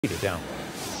Down.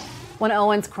 One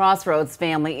Owens Crossroads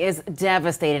family is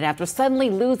devastated after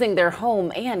suddenly losing their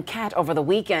home and cat over the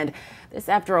weekend. This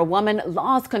after a woman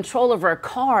lost control of her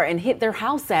car and hit their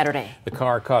house Saturday. The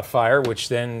car caught fire, which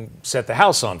then set the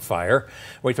house on fire.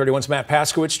 WAAY 31's Matt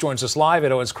Paskowitz joins us live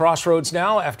at Owens Crossroads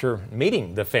now after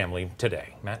meeting the family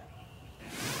today. Matt.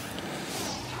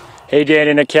 Hey, Dan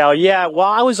and Akel. Yeah,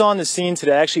 while I was on the scene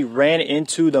today, I actually ran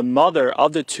into the mother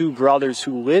of the two brothers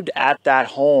who lived at that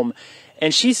home.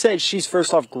 And she said she's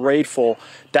first off grateful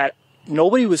that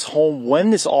nobody was home when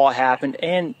this all happened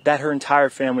and that her entire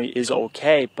family is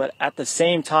okay. But at the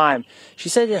same time, she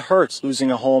said it hurts losing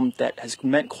a home that has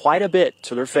meant quite a bit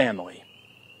to their family.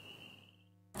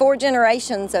 4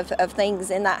 generations of things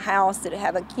in that house that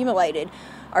have accumulated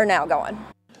are now gone.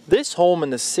 This home in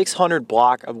the 600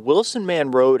 block of Wilson Man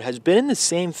Road has been in the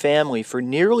same family for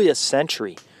nearly a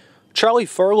century. Charlie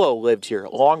Furlow lived here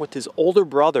along with his older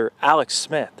brother, Alex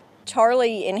Smith.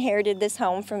 Charlie inherited this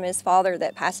home from his father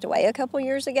that passed away a couple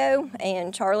years ago,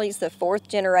 and Charlie's the 4th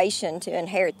generation to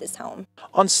inherit this home.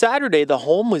 On Saturday, the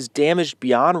home was damaged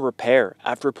beyond repair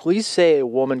after police say a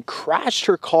woman crashed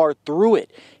her car through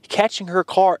it, catching her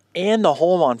car and the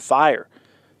home on fire.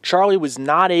 Charlie was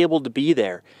not able to be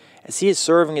there as he is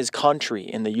serving his country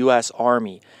in the U.S.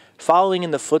 Army, following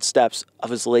in the footsteps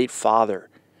of his late father.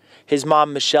 His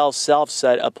mom, Michelle Self,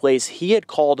 said a place he had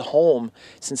called home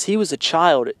since he was a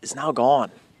child is now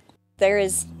gone. There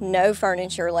is no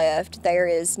furniture left. There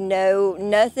is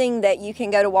nothing that you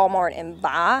can go to Walmart and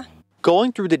buy.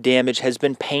 Going through the damage has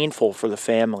been painful for the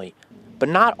family, but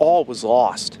not all was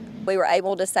lost. We were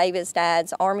able to save his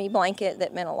dad's Army blanket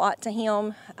that meant a lot to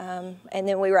him, and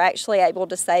then we were actually able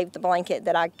to save the blanket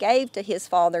that I gave to his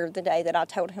father the day that I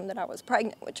told him that I was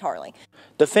pregnant with Charlie.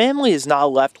 The family is now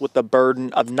left with the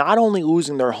burden of not only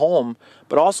losing their home,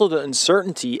 but also the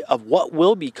uncertainty of what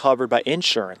will be covered by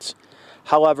insurance.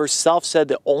 However, Self said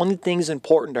the only things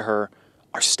important to her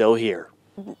are still here.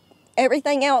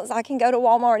 Everything else I can go to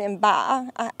Walmart and buy.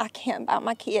 I can't buy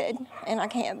my kid, and I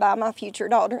can't buy my future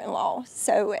daughter-in-law.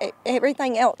 So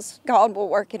everything else, God will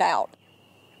work it out.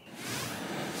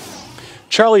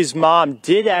 Charlie's mom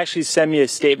did actually send me a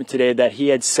statement today that he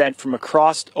had sent from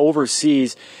across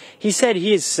overseas. He said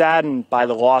he is saddened by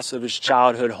the loss of his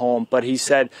childhood home, but he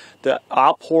said the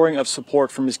outpouring of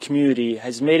support from his community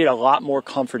has made it a lot more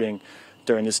comforting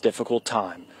during this difficult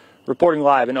time. Reporting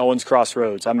live in Owens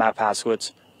Crossroads, I'm Matt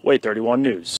Paskowitz, WAAY 31 News.